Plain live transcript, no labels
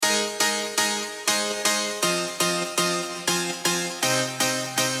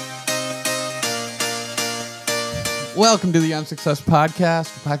Welcome to the Unsuccess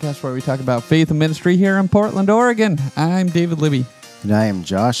Podcast, a podcast where we talk about faith and ministry here in Portland, Oregon. I'm David Libby. And I am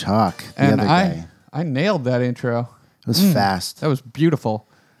Josh Hawk, the other guy. I nailed that intro. It was fast. That was beautiful.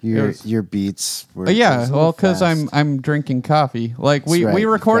 Your beats were because I'm drinking coffee. Like we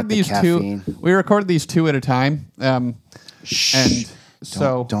record these two. We record these two at a time. Don't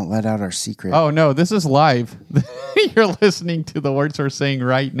let out our secret. Oh no, this is live. You're listening to the words we're saying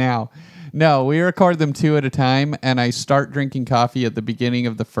right now. No, we record them two at a time, and I start drinking coffee at the beginning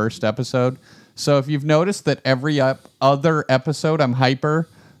of the first episode. So if you've noticed that every other episode I'm hyper,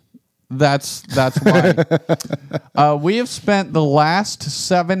 that's why. We have spent the last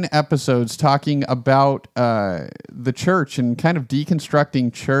 7 episodes talking about the church and kind of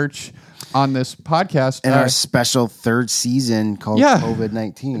deconstructing church on this podcast. And our special 3rd season called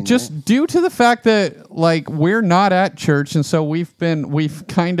COVID-19. Just due to the fact that we're not at church, and so we've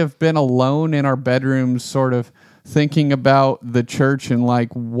kind of been alone in our bedrooms sort of thinking about the church and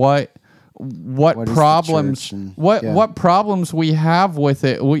what problems what problems we have with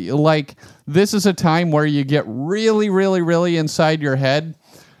it. This is a time where you get really, really, really inside your head.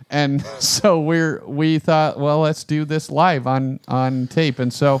 And so we thought, well, let's do this live on tape.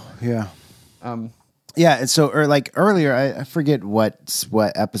 And so and so earlier, I forget what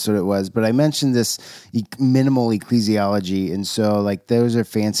episode it was, but I mentioned this minimal ecclesiology, and so those are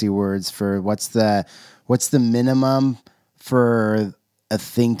fancy words for what's the minimum for a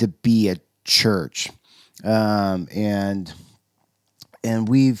thing to be a church, and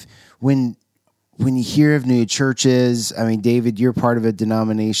we've when you hear of new churches, I mean, David, you're part of a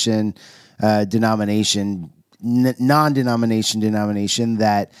non-denomination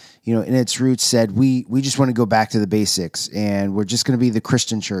that, in its roots said, we just want to go back to the basics, and we're just going to be the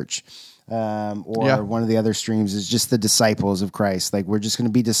Christian church. One of the other streams is just the disciples of Christ. We're just going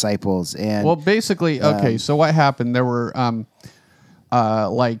to be disciples. And basically, so what happened? There were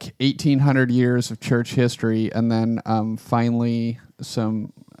 1,800 years of church history, and then finally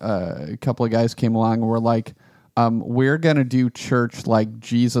a couple of guys came along and were like, we're going to do church like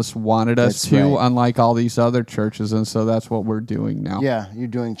Jesus wanted us to, unlike all these other churches. And so that's what we're doing now. Yeah, you're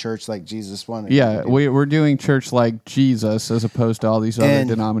doing church like Jesus wanted. Yeah, we're doing church like Jesus as opposed to all these other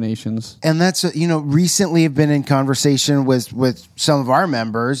denominations. And that's, recently have been in conversation with some of our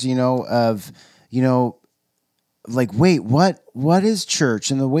members, wait, what is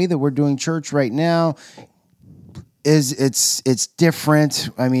church? And the way that we're doing church right now is it's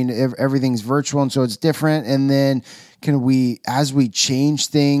different. I mean, everything's virtual, and so it's different. And then as we change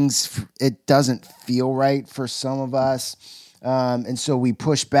things, it doesn't feel right for some of us. And so we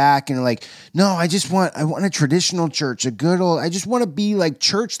push back and no, I want a traditional church, I just want to be like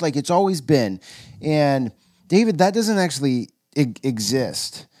church, like it's always been. And David, that doesn't actually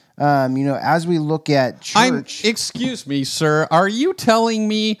exist. As we look at church... Excuse me, sir. Are you telling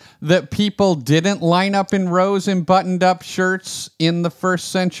me that people didn't line up in rows in buttoned-up shirts in the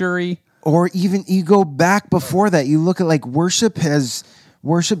first century? Or even you go back before that. You look at worship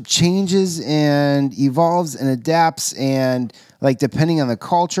changes and evolves and adapts, and depending on the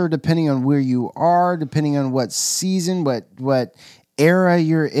culture, depending on where you are, depending on what season, what era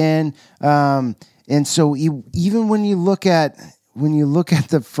you're in. And so even when you look at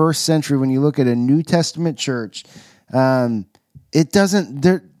the first century, when you look at a New Testament church, it doesn't.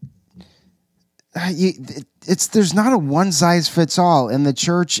 There's not a one size fits all. And the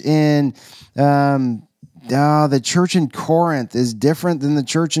church in Corinth is different than the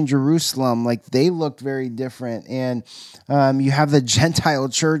church in Jerusalem. They looked very different. And you have the Gentile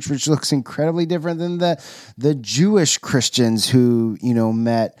church, which looks incredibly different than the Jewish Christians who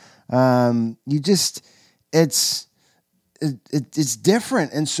met. It's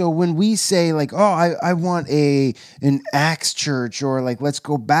different. And so when we say I want an Acts church, or let's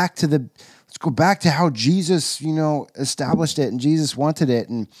go back to how Jesus, established it and Jesus wanted it.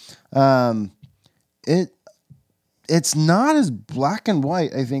 And it's not as black and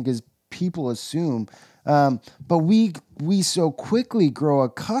white, I think, as people assume. But we so quickly grow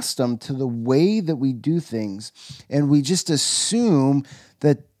accustomed to the way that we do things, and we just assume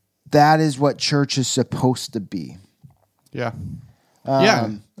that is what church is supposed to be. Yeah.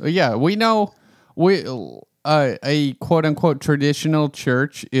 We know a quote unquote traditional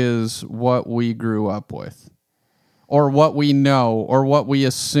church is what we grew up with, or what we know, or what we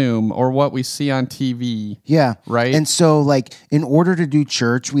assume, or what we see on TV. Yeah. Right. And so in order to do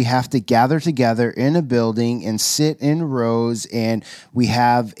church, we have to gather together in a building and sit in rows, and we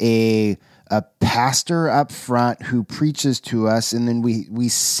have a pastor up front who preaches to us, and then we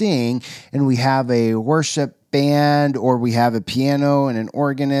sing, and we have a worship band, or we have a piano and an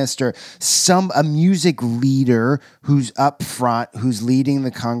organist, or a music leader who's up front, who's leading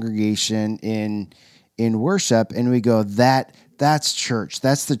the congregation in worship, and we go, that's church.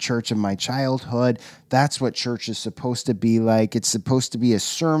 That's the church of my childhood. That's what church is supposed to be like. It's supposed to be a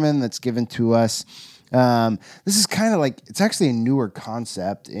sermon that's given to us. This is kind of like, it's actually a newer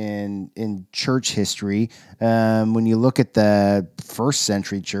concept in church history. When you look at the first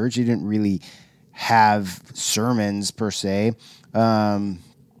century church, you didn't really have sermons per se. But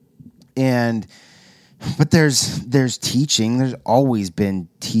there's teaching. There's always been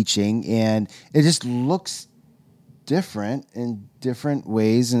teaching, and it just looks different in different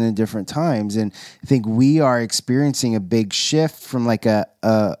ways and in different times. And I think we are experiencing a big shift from like a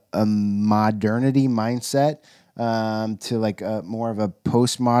modernity mindset to like a more of a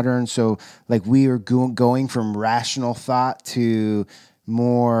postmodern. So like we are going from rational thought to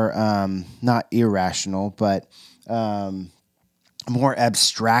more not irrational, but more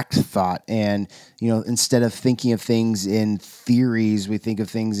abstract thought. And, instead of thinking of things in theories, we think of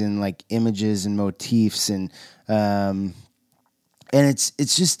things in like images and motifs, and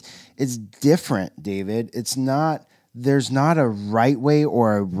it's different, David. There's not a right way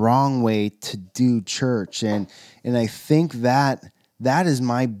or a wrong way to do church. And I think that is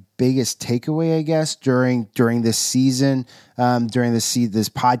my biggest takeaway, I guess, during this season, during this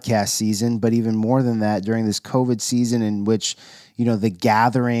podcast season, but even more than that, during this COVID season, in which, the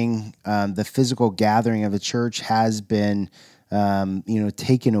gathering, the physical gathering of a church has been,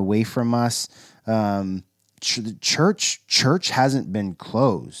 taken away from us. Church hasn't been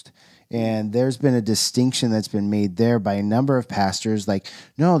closed. And there's been a distinction that's been made there by a number of pastors. Like,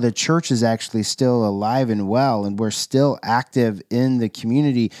 no, the church is actually still alive and well, and we're still active in the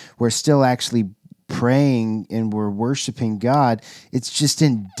community. We're still actually praying and we're worshiping God. It's just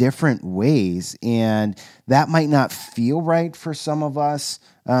in different ways. And that might not feel right for some of us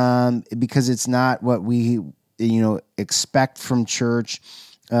because it's not what we, expect from church.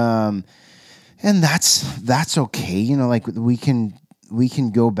 And that's okay. Like we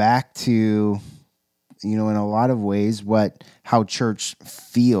can go back to, in a lot of ways, how church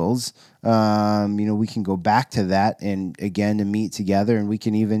feels. We can go back to that, and again, to meet together, and we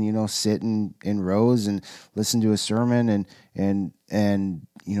can even, sit in rows and listen to a sermon and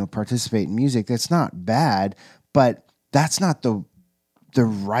participate in music. That's not bad, but that's not the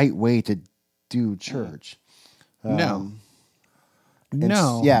right way to do church. No.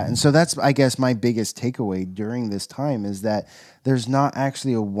 And so that's, I guess, my biggest takeaway during this time is that there's not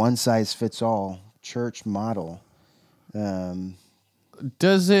actually a one-size-fits-all church model.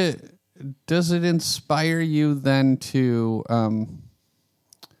 Does it inspire you then to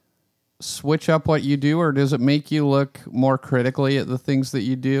switch up what you do, or does it make you look more critically at the things that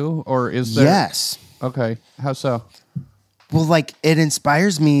you do, or is there? Yes. Okay. How so? Well, like it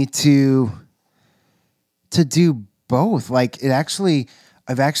inspires me to do both. Like I've actually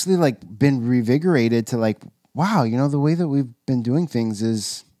like been revigorated to like, wow, the way that we've been doing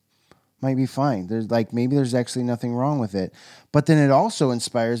things might be fine. Maybe there's actually nothing wrong with it. But then it also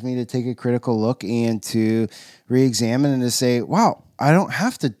inspires me to take a critical look and to re-examine and to say, wow, we don't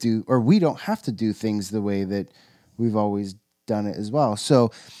have to do things the way that we've always done it as well.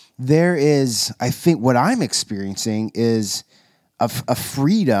 So there is, I think what I'm experiencing is a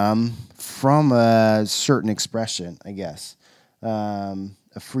freedom from a certain expression, I guess. A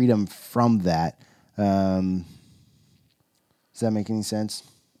freedom from that. Does that make any sense?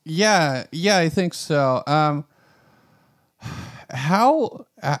 Yeah, I think so.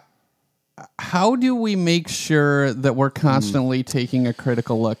 How do we make sure that we're constantly taking a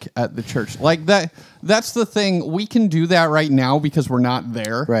critical look at the church? Like that's the thing. We can do that right now because we're not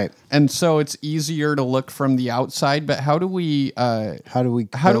there. Right. And so it's easier to look from the outside, but how do we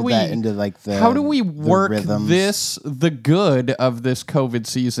that into like how do we work the good of this COVID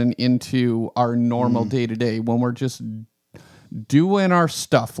season into our normal day-to-day when we're just doing our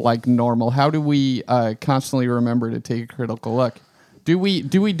stuff like normal? How do we constantly remember to take a critical look? Do we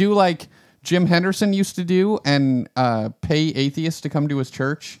do like Jim Henderson used to do and pay atheists to come to his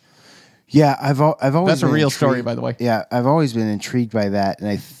church? Yeah, I've always that's a real intrigued. Story, by the way. Yeah, I've always been intrigued by that, and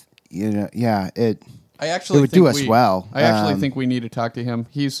it would do us well. I actually think we need to talk to him.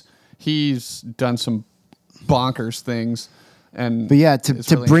 He's done some bonkers things, but yeah,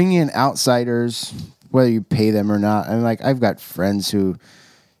 to bring in outsiders, whether you pay them or not. I mean, like I've got friends who,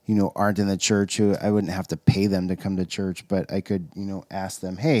 aren't in the church who I wouldn't have to pay them to come to church, but I could, ask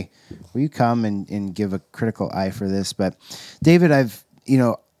them, hey, will you come and give a critical eye for this? But David,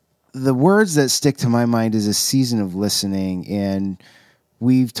 the words that stick to my mind is a season of listening. And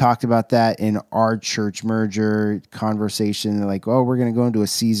we've talked about that in our church merger conversation. Like, oh, we're going to go into a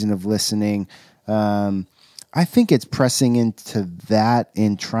season of listening. I think it's pressing into that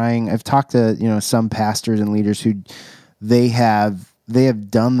and trying. I've talked to some pastors and leaders who they have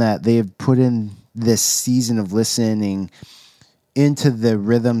done that. They have put in this season of listening into the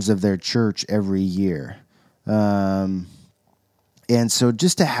rhythms of their church every year. And so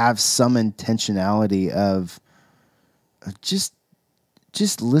just to have some intentionality of just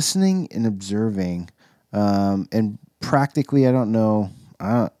listening and observing, and practically, I don't know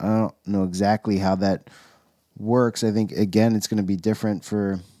exactly how that works. I think, again, it's going to be different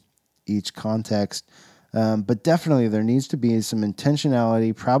for each context. But definitely there needs to be some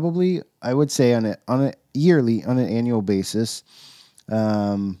intentionality, probably, I would say on an annual basis,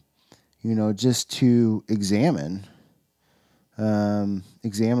 just to examine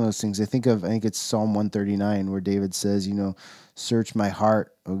those things. I think it's Psalm 139 where David says, search my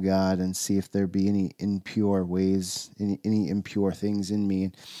heart, O God, and see if there be any impure ways, any impure things in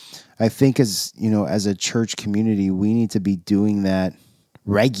me. I think as a church community, we need to be doing that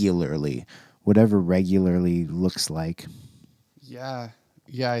regularly, whatever regularly looks like. Yeah,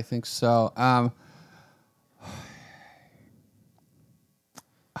 I think so. I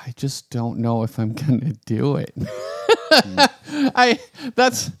just don't know if I'm going to do it.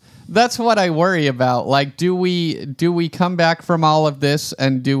 That's what I worry about. Like, do we come back from all of this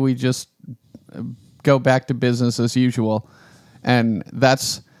and do we just go back to business as usual? And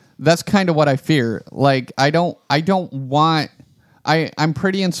that's kind of what I fear. Like, I'm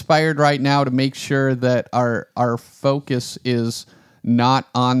pretty inspired right now to make sure that our focus is not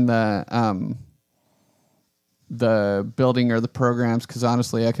on the building or the programs, because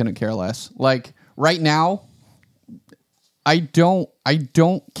honestly, I couldn't care less. Like, right now, I don't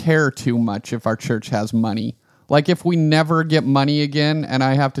care too much if our church has money. Like, if we never get money again and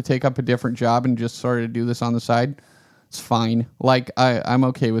I have to take up a different job and just sort of do this on the side, it's fine. Like, I'm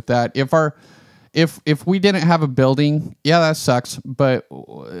okay with that. If we didn't have a building, yeah, that sucks, but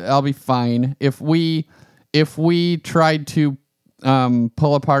I'll be fine. If we tried to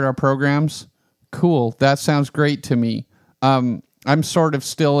pull apart our programs, cool. That sounds great to me. I'm sort of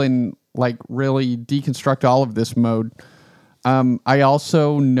still in like really deconstruct all of this mode. I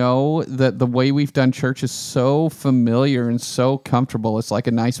also know that the way we've done church is so familiar and so comfortable. It's like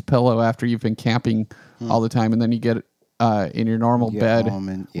a nice pillow after you've been camping all the time, and then you get in your normal bed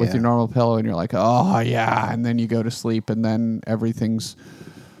with your normal pillow, and you're like, oh yeah, and then you go to sleep, and then everything's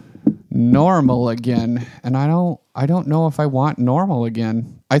normal again. And I don't know if I want normal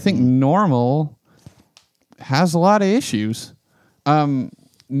again. I think normal has a lot of issues. Normal,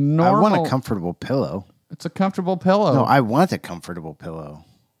 I want a comfortable pillow. It's a comfortable pillow. No, I want a comfortable pillow.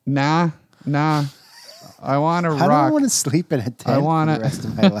 Nah. I want a rock. I don't want to sleep in a tent for the rest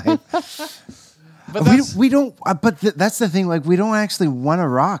of my life. But we don't. But that's the thing. Like, we don't actually want a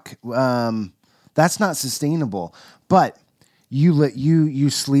rock. That's not sustainable. But you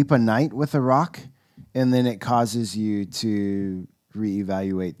sleep a night with a rock, and then it causes you to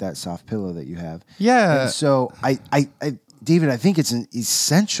reevaluate that soft pillow that you have. Yeah. And so David, I think it's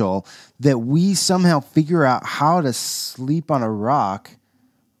essential that we somehow figure out how to sleep on a rock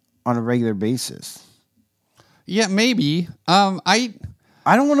on a regular basis. Yeah, maybe. I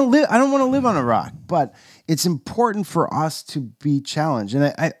don't want to live. I don't want to live on a rock, but it's important for us to be challenged.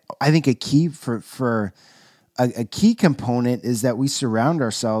 And I think a key for a key component is that we surround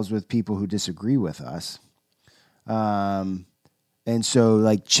ourselves with people who disagree with us. And so,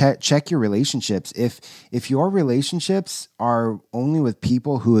 like, check your relationships. If your relationships are only with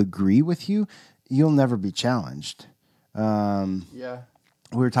people who agree with you, you'll never be challenged. Yeah.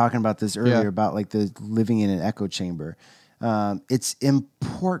 We were talking about this earlier about like the living in an echo chamber. It's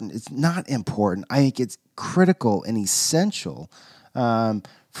important. It's not important. I think it's critical and essential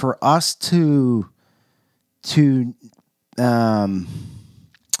for us to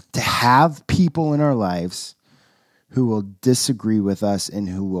have people in our lives who will disagree with us and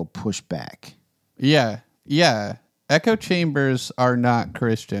who will push back. Yeah. Echo chambers are not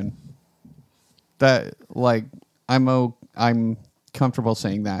Christian. That, like, I'm comfortable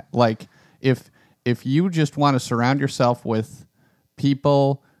saying that. Like, if you just want to surround yourself with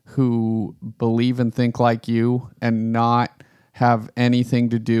people who believe and think like you and not have anything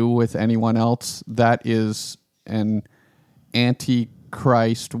to do with anyone else, that is an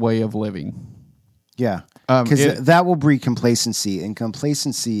anti-Christ way of living. Yeah. Because that will breed complacency, and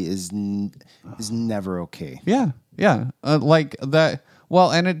complacency is never okay. Yeah. Like that.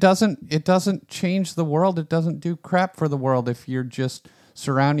 Well, and it doesn't change the world. It doesn't do crap for the world if you're just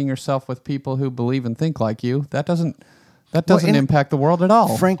surrounding yourself with people who believe and think like you. That doesn't That doesn't and impact the world at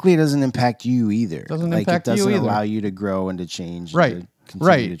all. Frankly, it doesn't impact you either. Doesn't like impact it doesn't you either. allow you to grow and to change. Right. And to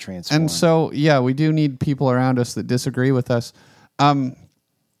continue to transform. And so, yeah, we do need people around us that disagree with us.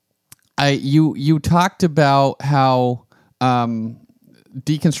 You talked about how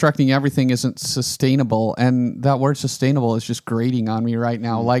deconstructing everything isn't sustainable, and that word sustainable is just grating on me right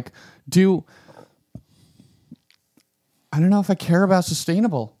now. Like, I don't know if I care about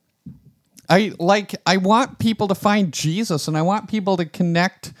sustainable. I want people to find Jesus, and I want people to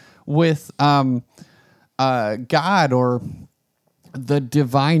connect with God or the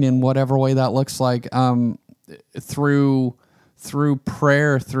divine in whatever way that looks like, through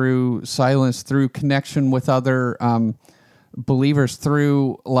prayer, through silence, through connection with other believers,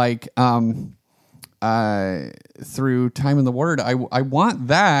 through through time in the Word. I want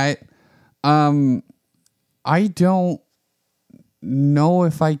that. I don't know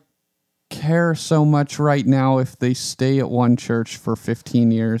if I care so much right now if they stay at one church for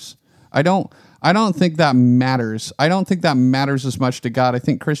 15 years. I don't think that matters. I don't think that matters as much to God. I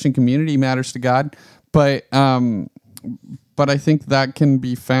think Christian community matters to God, but I think that can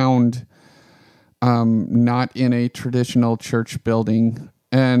be found not in a traditional church building,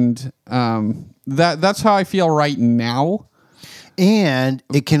 and that's how I feel right now. And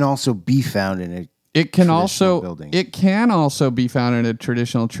it can also be found in a building. It can also be found in a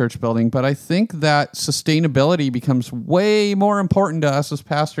traditional church building, but I think that sustainability becomes way more important to us as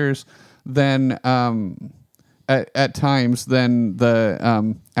pastors than at times than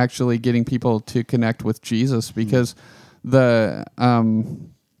the actually getting people to connect with Jesus, because the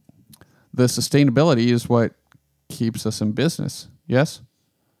sustainability is what keeps us in business. Yes?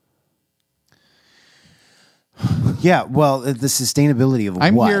 Yeah, well, the sustainability of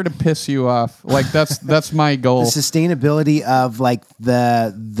I'm what? here to piss you off. Like that's my goal. The sustainability of like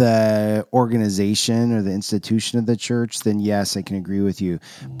the organization or the institution of the church, then yes, I can agree with you.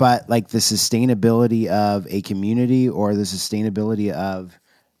 But like the sustainability of a community or the sustainability of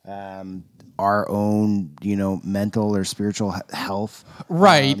our own, mental or spiritual health.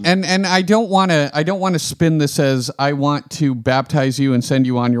 Right. And I don't want to spin this as I want to baptize you and send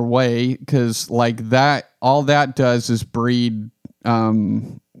you on your way, because like that, all that does is breed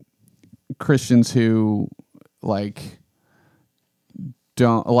Christians who like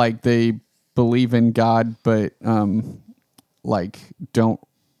don't like, they believe in God, but like don't,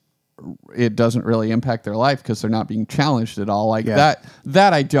 it doesn't really impact their life because they're not being challenged at all. Like that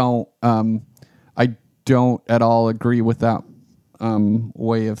I don't at all agree with that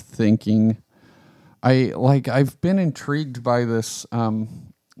way of thinking. I've been intrigued by this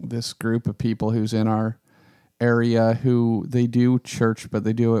this group of people who's in our area who they do church, but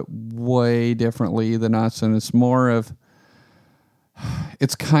they do it way differently than us, and it's more of,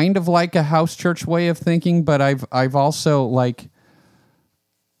 it's kind of like a house church way of thinking, but I've also like,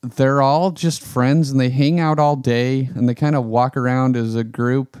 they're all just friends and they hang out all day and they kind of walk around as a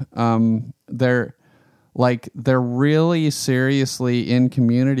group. They're really seriously in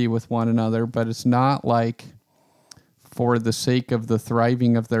community with one another, but it's not like for the sake of the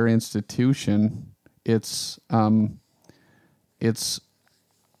thriving of their institution. It's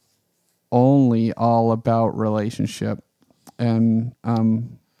only all about relationship. And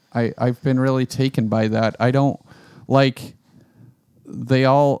I've been really taken by that. I don't like, they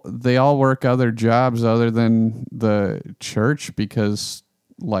all work other jobs other than the church because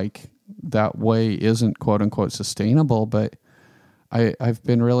like that way isn't quote unquote sustainable. But I've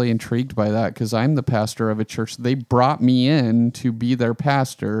been really intrigued by that because I'm the pastor of a church. They brought me in to be their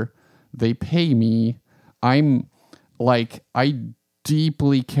pastor. They pay me. I'm like, I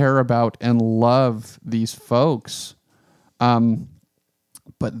deeply care about and love these folks.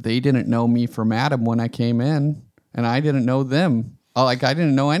 But they didn't know me from Adam when I came in, and I didn't know them. Like I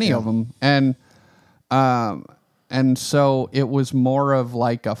didn't know any of them. And so it was more of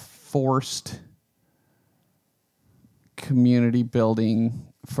like a forced community building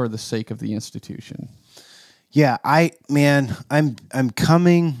for the sake of the institution. Yeah, I'm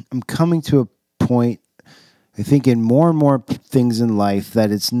coming to a point, I think, in more and more things in life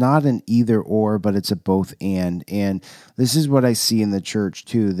that it's not an either or, but it's a both and. And this is what I see in the church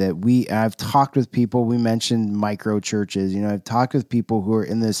too, that I've talked with people, we mentioned micro churches, I've talked with people who are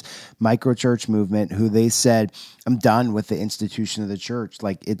in this micro church movement who they said, I'm done with the institution of the church.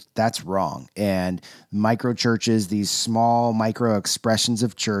 Like that's wrong. And micro churches, these small micro expressions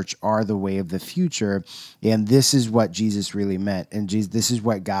of church are the way of the future. And this is what Jesus really meant. And this is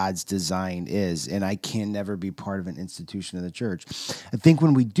what God's design is. And I can never be part of an institution of the church. I think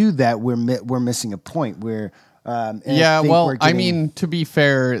when we do that, we're missing a point where And Yeah, think well, we're I getting- mean, to be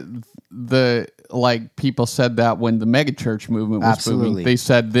fair, people said that when the megachurch movement was Absolutely. booming. They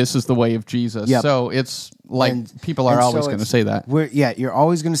said this is the way of Jesus. Yep. So it's like And- people are and so always going to it's- say that. You're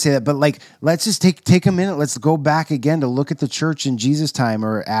always going to say that. But like, let's just take a minute. Let's go back again to look at the church in Jesus' time,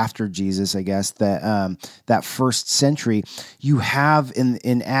 or after Jesus, I guess, that first century. You have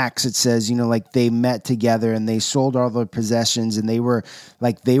in Acts, it says, like they met together and they sold all their possessions, and they were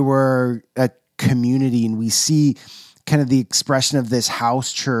a community. And we see kind of the expression of this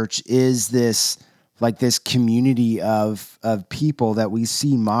house church is this community of people that we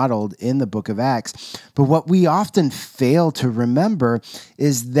see modeled in the book of Acts. But what we often fail to remember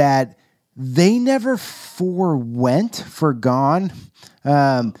is that they never forgone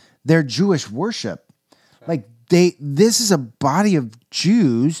their Jewish worship. Like this is a body of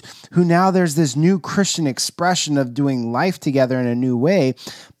Jews who now there's this new Christian expression of doing life together in a new way,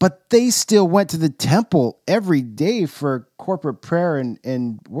 but they still went to the temple every day for corporate prayer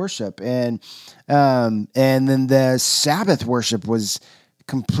and worship. And then the Sabbath worship was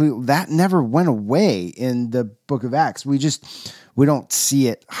complete. That never went away in the book of Acts. We don't see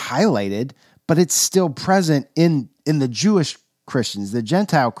it highlighted, but it's still present in the Jewish Christians. The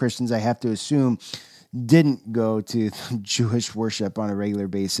Gentile Christians, I have to assume, didn't go to Jewish worship on a regular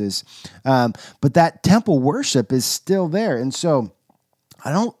basis. But that temple worship is still there. And so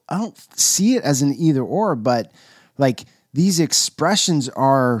I don't see it as an either or, but like these expressions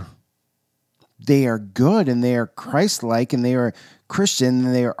are good and they are Christ-like and they are Christian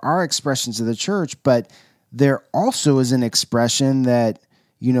and they are expressions of the church, but there also is an expression that,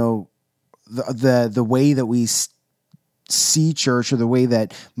 the way that we see church, or the way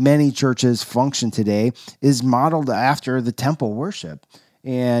that many churches function today, is modeled after the temple worship.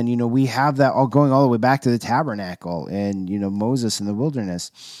 And, we have that all going all the way back to the tabernacle and, Moses in the wilderness.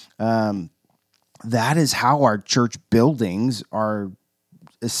 That is how our church buildings are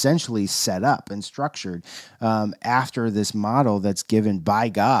essentially set up and structured after this model that's given by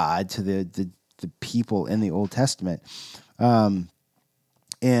God to the people in the Old Testament.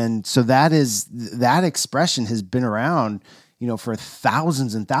 And so that expression has been around, for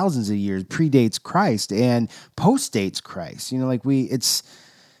thousands and thousands of years, predates Christ and postdates Christ. It's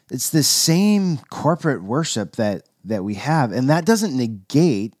the same corporate worship that we have, and that doesn't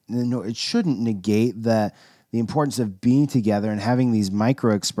negate, it shouldn't negate the importance of being together and having these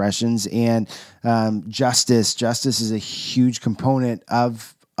micro expressions and justice. Justice is a huge component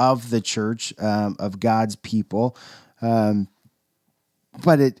of the church, of God's people.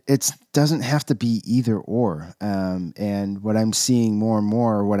 But it doesn't have to be either or. And what I'm seeing more and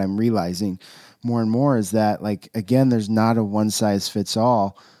more, or what I'm realizing more and more, is that, like, again, there's not a one size fits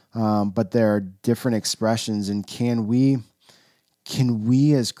all, but there are different expressions. And can we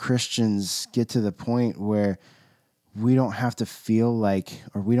as Christians get to the point where we don't have to feel like,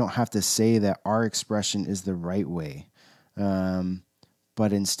 or we don't have to say that our expression is the right way,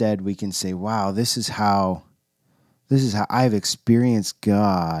 but instead we can say, wow, this is how I've experienced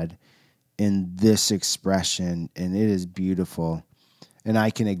God in this expression, and it is beautiful. And I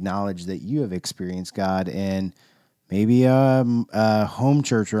can acknowledge that you have experienced God in maybe a home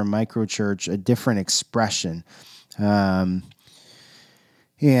church or a micro church, a different expression. And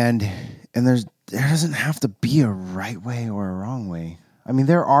there doesn't have to be a right way or a wrong way. I mean,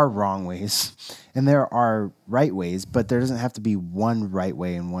 there are wrong ways and there are right ways, but there doesn't have to be one right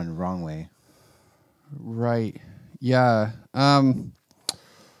way and one wrong way. Right. Yeah.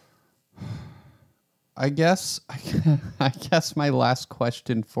 I guess my last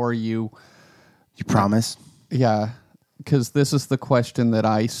question for you. You promise? Yeah, because this is the question that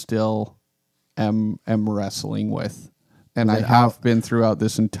I still am wrestling with, and I have been throughout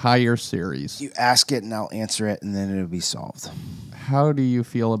this entire series. You ask it and I'll answer it, and then it'll be solved. How do you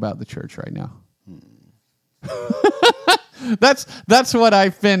feel about the church right now? That's what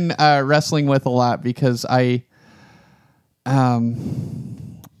I've been wrestling with a lot, because I'm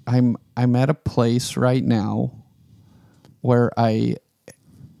at a place right now where I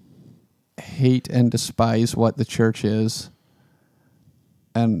hate and despise what the church is,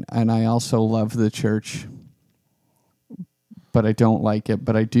 and I also love the church, but I don't like it.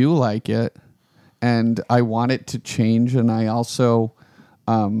 But I do like it, and I want it to change, and I also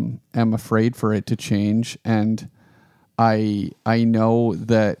am afraid for it to change, and I know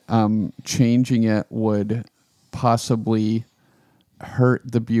that changing it would possibly hurt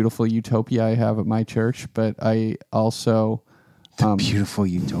the beautiful utopia I have at my church, but I also Beautiful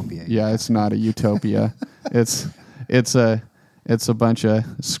utopia. yeah, it's not a utopia. it's a bunch of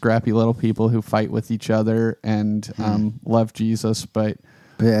scrappy little people who fight with each other and love Jesus, but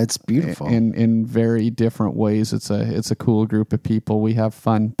Yeah, it's beautiful. in very different ways. It's a cool group of people. We have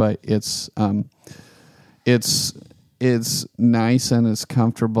fun, but it's nice and it's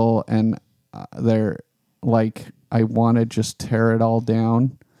comfortable, and they're like, I want to just tear it all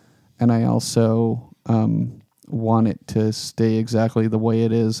down, and I also want it to stay exactly the way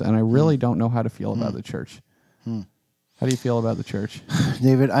it is, and I really don't know how to feel about the church. How do you feel about the church?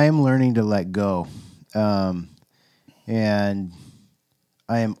 David, I am learning to let go. And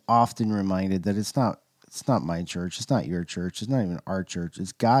I am often reminded that it's not my church, it's not your church, it's not even our church.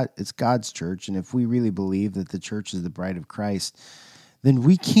 It's God's church, and if we really believe that the church is the bride of Christ, then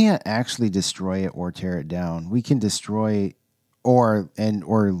we can't actually destroy it or tear it down. We can destroy or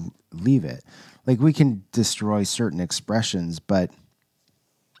leave it. Like, we can destroy certain expressions, but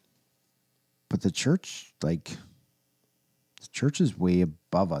the church, like, the church is way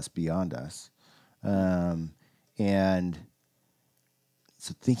above us, beyond us. And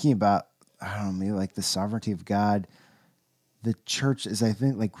so thinking about, I don't know, maybe like the sovereignty of God, the church is, I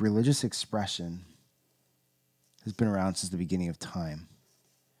think, like, religious expression has been around since the beginning of time.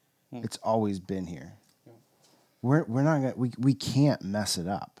 It's always been here. We're not gonna, we can't mess it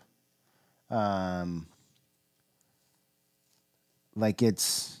up. Like,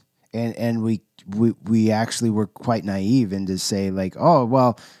 it's, and we actually were quite naive and to say, like, oh,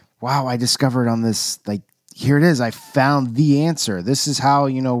 well, wow, I discovered on this, like, here it is. I found the answer. This is how,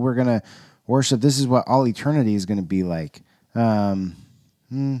 we're going to worship. This is what all eternity is going to be like. Yeah,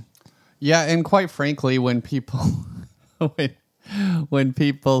 and quite frankly, when people when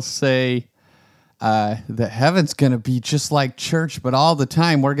people say that heaven's going to be just like church, but all the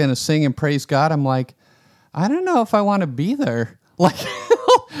time we're going to sing and praise God, I'm like, I don't know if I want to be there. Like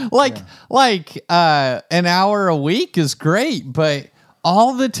an hour a week is great, but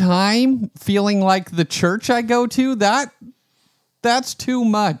all the time feeling like the church I go to, that's too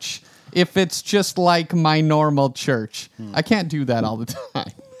much. If it's just like my normal church, I can't do that all the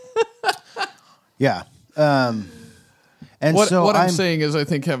time. Yeah. And what I'm saying is, I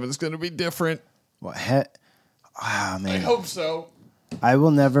think heaven's going to be different. Well, man. I hope so. I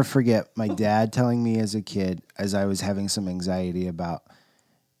will never forget my dad telling me as a kid, as I was having some anxiety about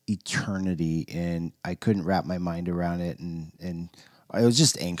eternity, and I couldn't wrap my mind around it, and I was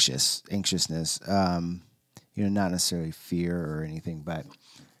just anxiousness, not necessarily fear or anything,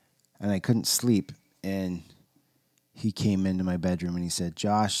 and I couldn't sleep. And he came into my bedroom and he said,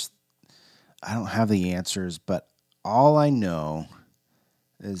 Josh, I don't have the answers, but all I know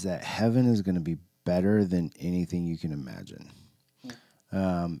is that heaven is going to be better than anything you can imagine.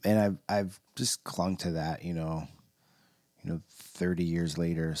 And I've just clung to that, 30 years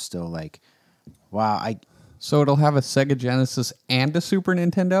later, still like, wow. So it'll have a Sega Genesis and a Super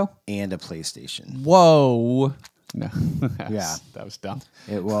Nintendo? And a PlayStation. Whoa. No. Yeah. That was dumb.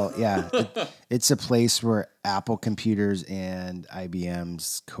 It's a place where Apple computers and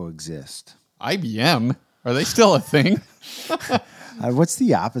IBMs coexist. IBM? Are they still a thing? What's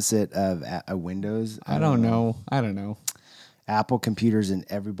the opposite of a Windows? I don't know. Apple computers and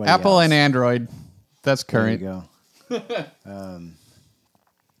everybody Apple else. and Android. That's current. There you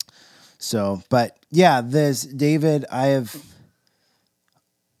go. But yeah, David, I have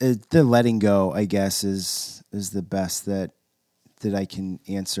the letting go, I guess, is the best that I can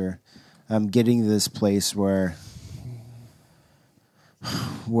answer. I'm getting to this place where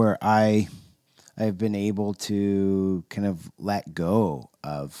I've been able to kind of let go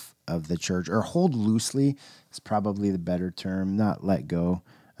of the church, or hold loosely is probably the better term, not let go,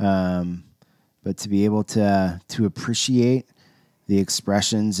 but to be able to appreciate the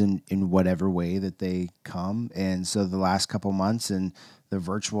expressions in whatever way that they come. And so the last couple months and the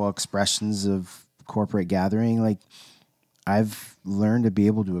virtual expressions of corporate gathering, like, I've learned to be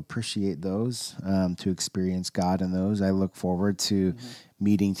able to appreciate those, to experience God in those. I look forward to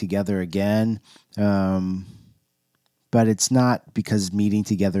meeting together again. But it's not because meeting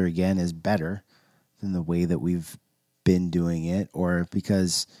together again is better than the way that we've been doing it, or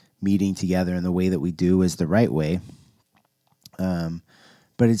because meeting together in the way that we do is the right way.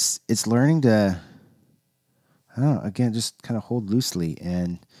 But it's learning to, I don't know, again, just kind of hold loosely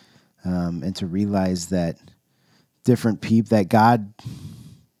and to realize that different people, that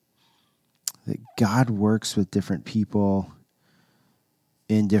God works with different people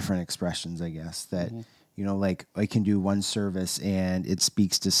in different expressions, I guess. That, like, I can do one service and it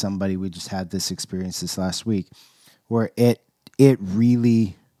speaks to somebody. We just had this experience this last week where it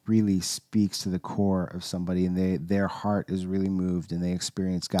really, really speaks to the core of somebody, and their heart is really moved and they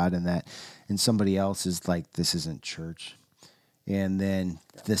experience God in that. And somebody else is like, this isn't church. And then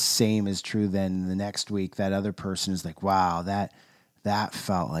the same is true then the next week. That other person is like, wow, that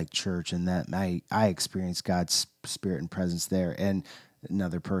felt like church, and that I experienced God's spirit and presence there. And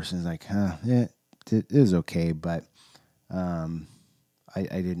another person is like, yeah, it is okay, but I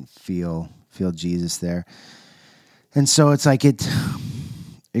didn't feel Jesus there. And so it's like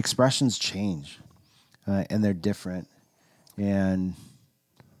expressions change, and they're different. And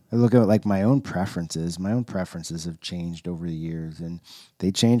I look at like my own preferences. My own preferences have changed over the years, and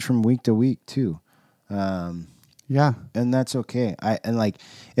they change from week to week too. Yeah. And that's okay.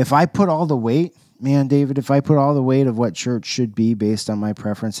 If I put all the weight, man, David, if I put all the weight of what church should be based on my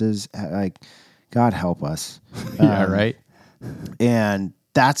preferences, like, God help us. Yeah, right. And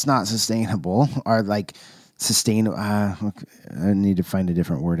that's not sustainable, or like sustainable. I need to find a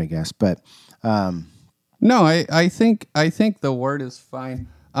different word, I guess. But no, I think the word is fine.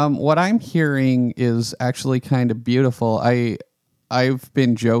 What I'm hearing is actually kind of beautiful. I've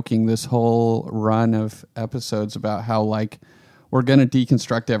been joking this whole run of episodes about how like we're going to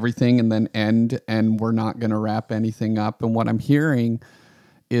deconstruct everything and then end, and we're not going to wrap anything up. And what I'm hearing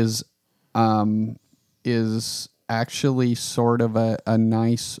is actually sort of a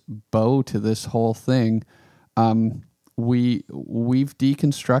nice bow to this whole thing. We've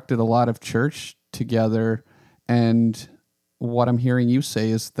deconstructed a lot of church together, and what I'm hearing you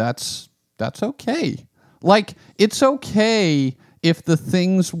say is that's okay. Like, it's okay if the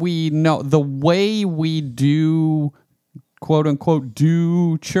things we know, the way we do, quote unquote,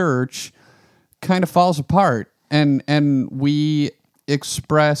 do church kind of falls apart, and we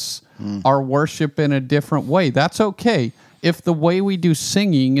express our worship in a different way. That's okay. If the way we do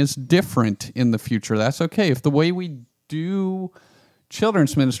singing is different in the future, that's okay. If the way we do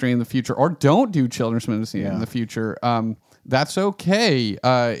children's ministry in the future, or don't do children's ministry in the future, that's okay.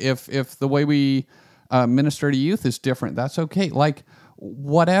 If the way we minister to youth is different, that's okay. Like,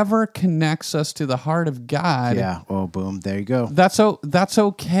 whatever connects us to the heart of God. Yeah. Oh, boom. There you go. That's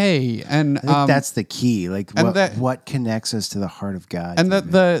okay. And I think that's the key. Like, what connects us to the heart of God? And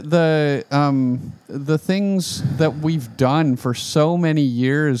the things that we've done for so many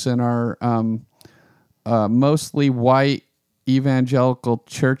years in our mostly white evangelical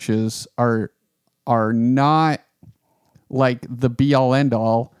churches are not like the be all end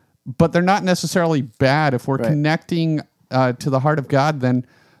all, but they're not necessarily bad. If we're connecting to the heart of God, then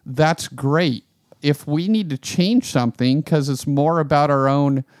that's great. If we need to change something because it's more about our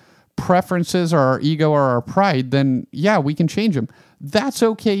own preferences or our ego or our pride, then yeah, we can change them. That's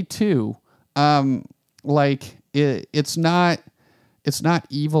okay too. It's not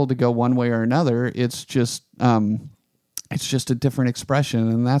evil to go one way or another. It's just a different expression,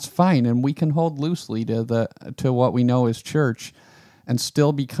 and that's fine. And we can hold loosely to what we know as church, and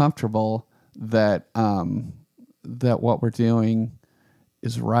still be comfortable that what we're doing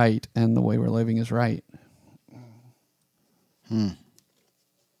is right and the way we're living is right.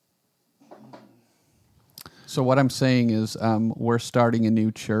 So what I'm saying is, we're starting a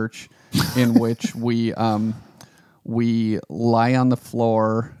new church in which we lie on the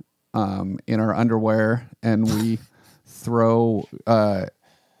floor in our underwear, and we throw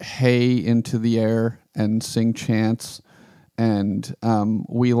hay into the air and sing chants, and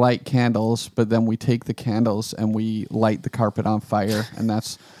we light candles, but then we take the candles and we light the carpet on fire, and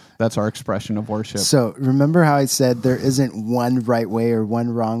that's our expression of worship. So remember how I said there isn't one right way or one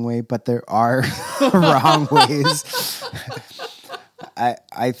wrong way, but there are wrong ways.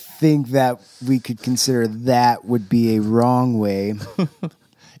 I think that we could consider that would be a wrong way.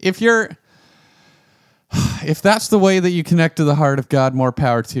 If that's the way that you connect to the heart of God, more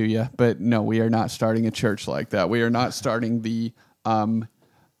power to you. But no, we are not starting a church like that. We are not starting the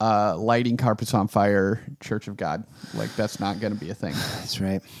lighting carpets on fire Church of God. Like, that's not going to be a thing. That's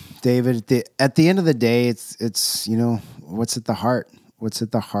right. David, at the end of the day, it's what's at the heart? What's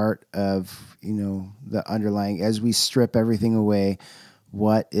at the heart of, the underlying, as we strip everything away,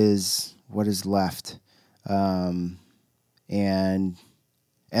 what is left? And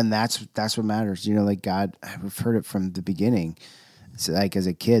that's what matters. Like God, I've heard it from the beginning. It's like as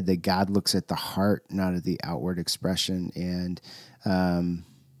a kid that God looks at the heart, not at the outward expression. And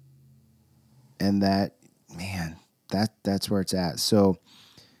that, man, that's where it's at. So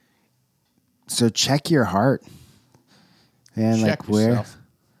check your heart. And check like yourself.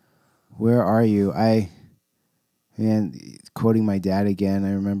 Where are you? Quoting my dad again,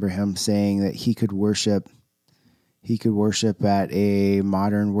 I remember him saying that he could worship at a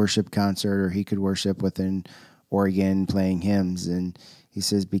modern worship concert, or he could worship with an organ playing hymns. And he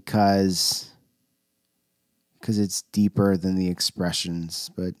says, because it's deeper than the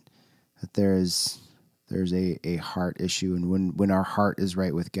expressions, but that there's a heart issue. And when our heart is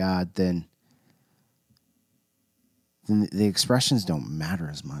right with God, then then the expressions don't matter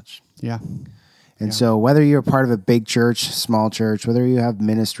as much. Yeah. And so whether you're part of a big church, small church, whether you have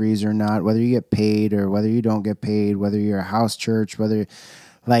ministries or not, whether you get paid or whether you don't get paid, whether you're a house church, whether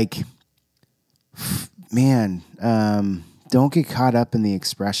don't get caught up in the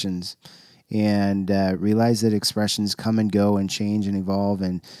expressions, and realize that expressions come and go and change and evolve,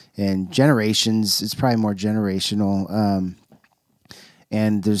 and generations, it's probably more generational.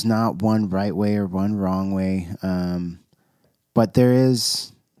 And there's not one right way or one wrong way. But there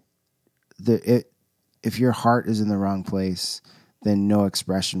is if your heart is in the wrong place, then no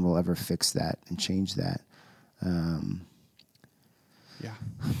expression will ever fix that and change that. Yeah.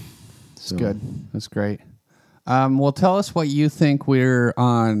 It's good. That's great. Well, tell us what you think. We're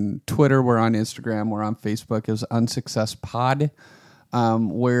on Twitter, we're on Instagram, we're on Facebook as Unsuccess Pod.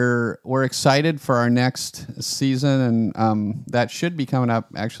 We're excited for our next season, and that should be coming up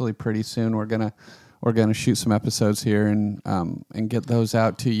actually pretty soon. We're gonna shoot some episodes here and get those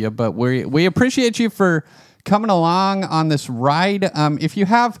out to you. But we appreciate you for coming along on this ride. If you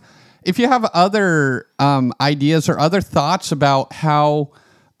have other ideas or other thoughts about how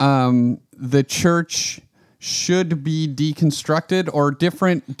the church should be deconstructed, or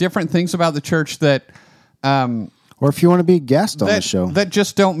different things about the church that or if you want to be a guest on the show that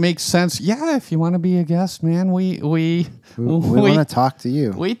just don't make sense. Yeah, if you want to be a guest, man, we want to talk to you.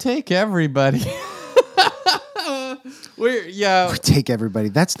 We take everybody. We take everybody.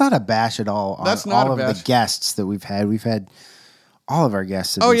 That's not a bash at all. That's on not all a bash. Of the guests that we've had. We've had all of our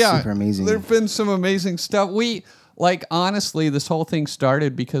guests have been super amazing. There've been some amazing stuff. Honestly, this whole thing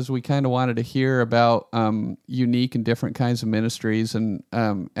started because we kind of wanted to hear about unique and different kinds of ministries, and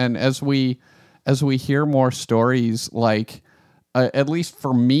as we hear more stories, at least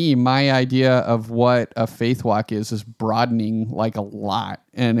for me, my idea of what a faith walk is broadening a lot,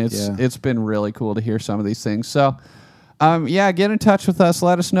 and it's been really cool to hear some of these things. So, get in touch with us.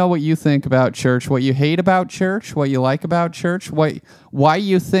 Let us know what you think about church, what you hate about church, what you like about church, why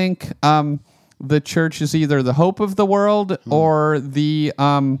you think the church is either the hope of the world or the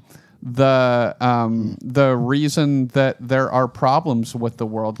reason that there are problems with the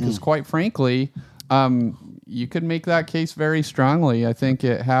world. Because quite frankly, you could make that case very strongly. I think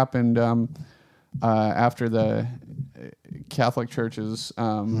it happened after the Catholic Church's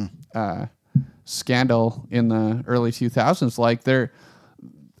scandal in the early 2000s.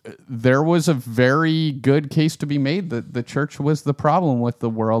 There was a very good case to be made that the church was the problem with the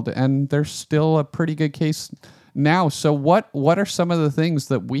world, and there's still a pretty good case now. So what are some of the things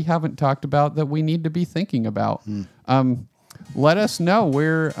that we haven't talked about that we need to be thinking about? Let us know.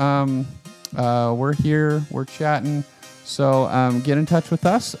 We're here, we're chatting. So get in touch with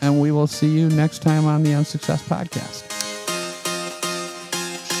us, and we will see you next time on the Unsuccess Podcast.